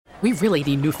We really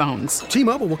need new phones.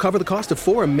 T-Mobile will cover the cost of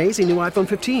 4 amazing new iPhone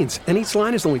 15s, and each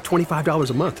line is only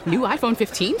 $25 a month. New iPhone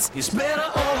 15s? It's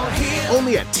better over here.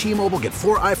 Only at T-Mobile, get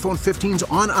 4 iPhone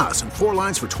 15s on us and 4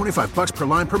 lines for $25 per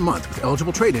line per month with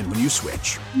eligible trade-in when you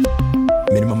switch.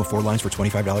 Minimum of 4 lines for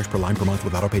 $25 per line per month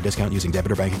with autopay discount using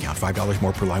debit or bank account. $5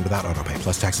 more per line without autopay,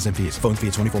 plus taxes and fees. Phone fee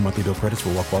at 24 monthly bill credits for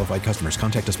well-qualified customers.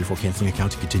 Contact us before canceling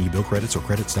account to continue bill credits or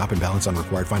credit stop and balance on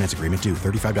required finance agreement due.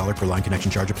 $35 per line connection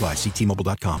charge applies. See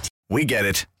T-Mobile.com. We get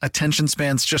it. Attention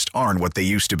spans just aren't what they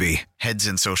used to be. Heads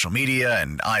in social media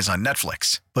and eyes on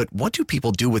Netflix. But what do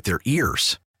people do with their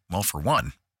ears? Well, for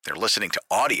one, they're listening to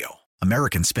audio.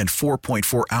 Americans spend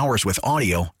 4.4 hours with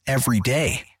audio every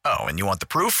day. Oh, and you want the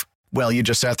proof? Well, you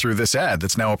just sat through this ad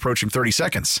that's now approaching 30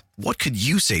 seconds. What could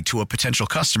you say to a potential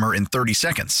customer in 30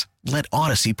 seconds? Let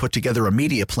Odyssey put together a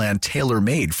media plan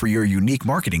tailor-made for your unique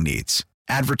marketing needs.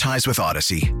 Advertise with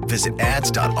Odyssey. Visit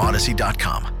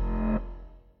ads.odyssey.com.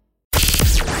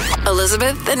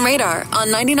 Elizabeth and Radar on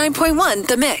 99.1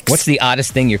 The Mix. What's the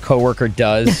oddest thing your coworker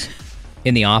does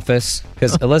in the office?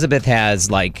 Because Elizabeth has,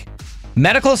 like,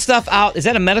 medical stuff out. Is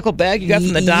that a medical bag you got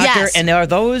from the doctor? Yes. And are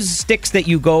those sticks that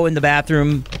you go in the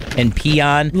bathroom and pee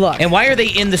on? Look. And why are they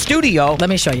in the studio? Let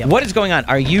me show you. What is going on?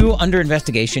 Are you under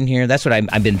investigation here? That's what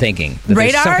I've been thinking. That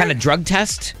Radar? there's some kind of drug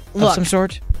test of some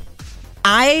sort?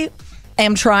 I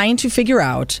am trying to figure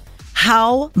out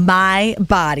how my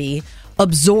body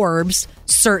absorbs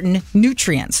certain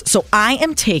nutrients. So I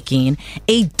am taking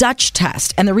a Dutch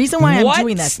test. And the reason why I'm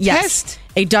doing this, test?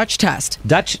 A Dutch test.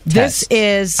 This test.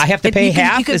 Is I have to pay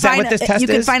half? Is that what this test is? You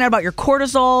can find out about your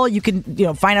cortisol. You can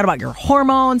find out about your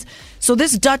hormones. So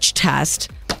this Dutch test,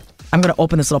 I'm going to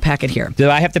open this little packet here. Do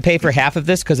I have to pay for half of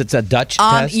this because it's a Dutch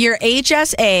test? Your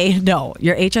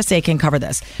HSA can cover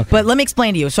this. Okay. But let me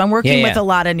explain to you. So I'm working with a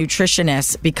lot of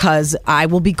nutritionists because I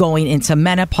will be going into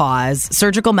menopause,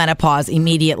 surgical menopause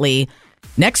immediately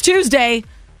next Tuesday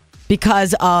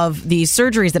because of these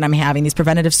surgeries that I'm having, these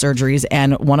preventative surgeries,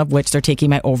 and one of which they're taking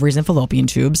my ovaries and fallopian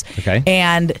tubes. Okay.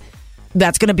 And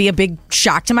that's going to be a big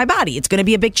shock to my body. It's going to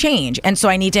be a big change. And so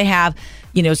I need to have,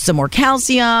 some more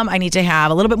calcium. I need to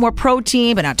have a little bit more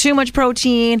protein, but not too much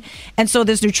protein. And so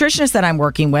this nutritionist that I'm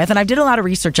working with, and I did a lot of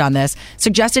research on this,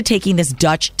 suggested taking this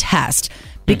Dutch test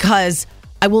because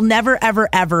I will never, ever,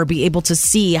 ever be able to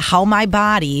see how my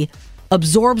body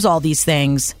absorbs all these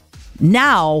things.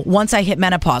 Now, once I hit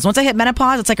menopause,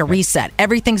 it's like a reset.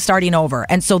 Everything's starting over.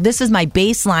 And so this is my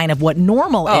baseline of what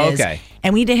normal is. Okay.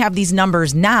 And we need to have these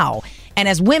numbers now. And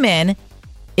as women,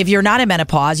 if you're not in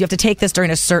menopause, you have to take this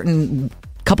during a certain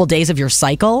couple days of your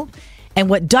cycle. And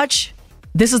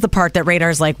this is the part that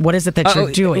Radar's like, what is it that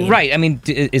you're doing? Right. I mean,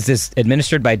 is this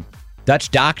administered by Dutch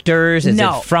doctors? Is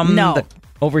it from the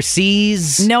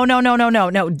overseas? No.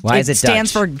 Why is it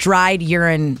stands Dutch? for dried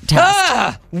urine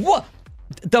test. What?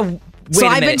 So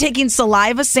I've been taking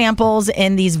saliva samples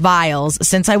in these vials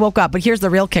since I woke up. But here's the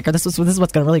real kicker. This is what's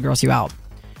going to really gross you out.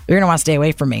 You're going to want to stay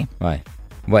away from me. Why?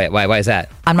 Why is that?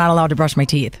 I'm not allowed to brush my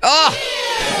teeth.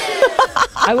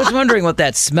 I was wondering what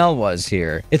that smell was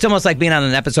here. It's almost like being on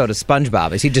an episode of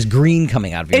SpongeBob. Is he just green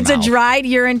coming out of your mouth? It's a dried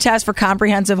urine test for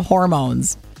comprehensive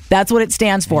hormones. That's what it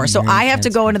stands for. So I have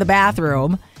to go into the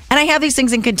bathroom, and I have these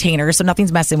things in containers, so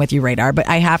nothing's messing with you, Radar, but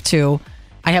I have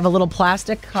a little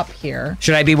plastic cup here.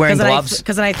 Should I be wearing gloves?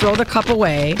 Because then I throw the cup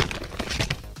away.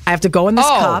 I have to go in this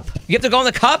cup. You have to go in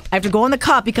the cup? I have to go in the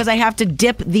cup because I have to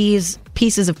dip these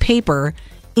pieces of paper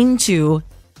into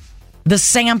the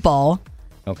sample.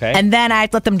 Okay. And then I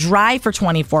let them dry for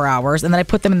 24 hours, and then I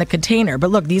put them in the container.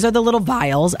 But look, these are the little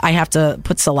vials. I have to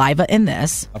put saliva in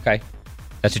this. Okay.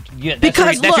 That's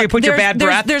where you put your bad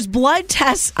breath? There's blood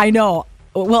tests. I know.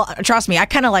 Well, trust me, I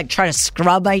kind of try to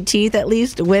scrub my teeth at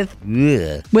least with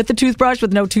the toothbrush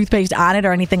with no toothpaste on it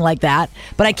or anything like that.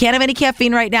 But I can't have any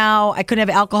caffeine right now. I couldn't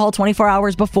have alcohol 24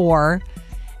 hours before.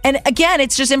 And again,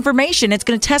 it's just information. It's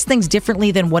going to test things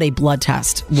differently than what a blood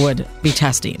test would be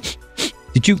testing.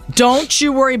 Don't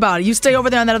you worry about it. You stay over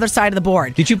there on that other side of the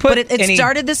board. Did you put it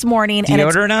started this morning.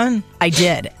 Deodorant on? I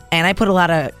did. And I put a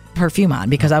lot of perfume on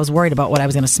because I was worried about what I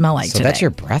was going to smell like today. So that's your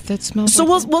breath that smells So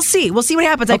like we'll see. We'll see what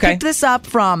happens. Okay. I picked this up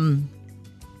from,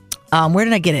 where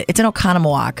did I get it? It's in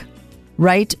Oconomowoc,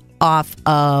 right off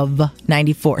of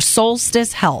 94.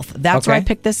 Solstice Health. That's where I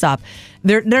picked this up.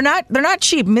 They're not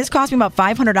cheap. This cost me about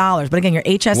 $500, but again, your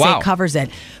HSA covers it.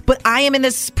 But I am in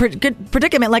this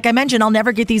predicament. Like I mentioned, I'll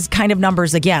never get these kind of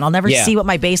numbers again. I'll never see what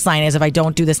my baseline is if I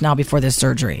don't do this now before this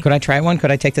surgery. Could I try one? Could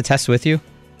I take the test with you?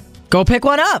 Go pick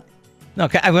one up.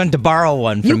 Okay, I wanted to borrow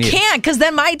one from you. You can't, because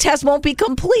then my test won't be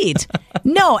complete.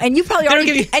 No, and you probably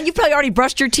already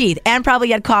brushed your teeth and probably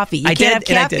had coffee. You can't have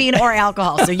caffeine or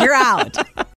alcohol, so you're out.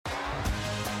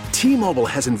 T-Mobile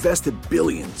has invested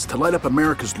billions to light up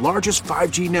America's largest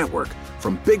 5G network,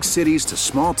 from big cities to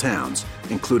small towns,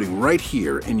 including right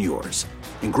here in yours.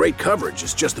 And great coverage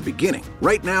is just the beginning.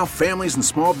 Right now, families and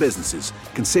small businesses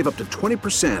can save up to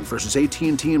 20% versus AT&T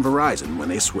and Verizon when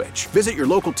they switch. Visit your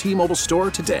local T-Mobile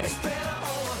store today.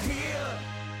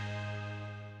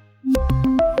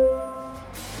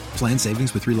 Plan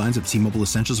savings with 3 lines of T-Mobile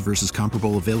Essentials versus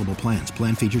comparable available plans.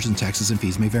 Plan features and taxes and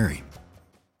fees may vary.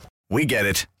 We get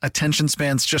it. Attention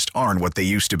spans just aren't what they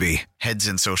used to be. Heads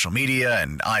in social media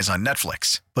and eyes on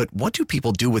Netflix. But what do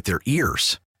people do with their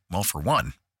ears? Well, for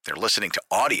one, they're listening to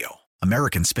audio.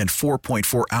 Americans spend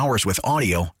 4.4 hours with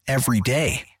audio every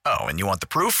day. Oh, and you want the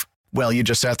proof? Well, you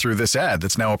just sat through this ad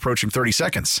that's now approaching 30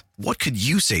 seconds. What could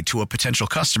you say to a potential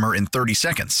customer in 30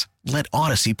 seconds? Let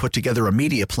Odyssey put together a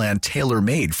media plan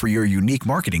tailor-made for your unique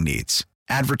marketing needs.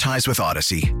 Advertise with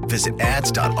Odyssey. Visit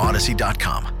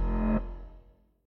ads.odyssey.com.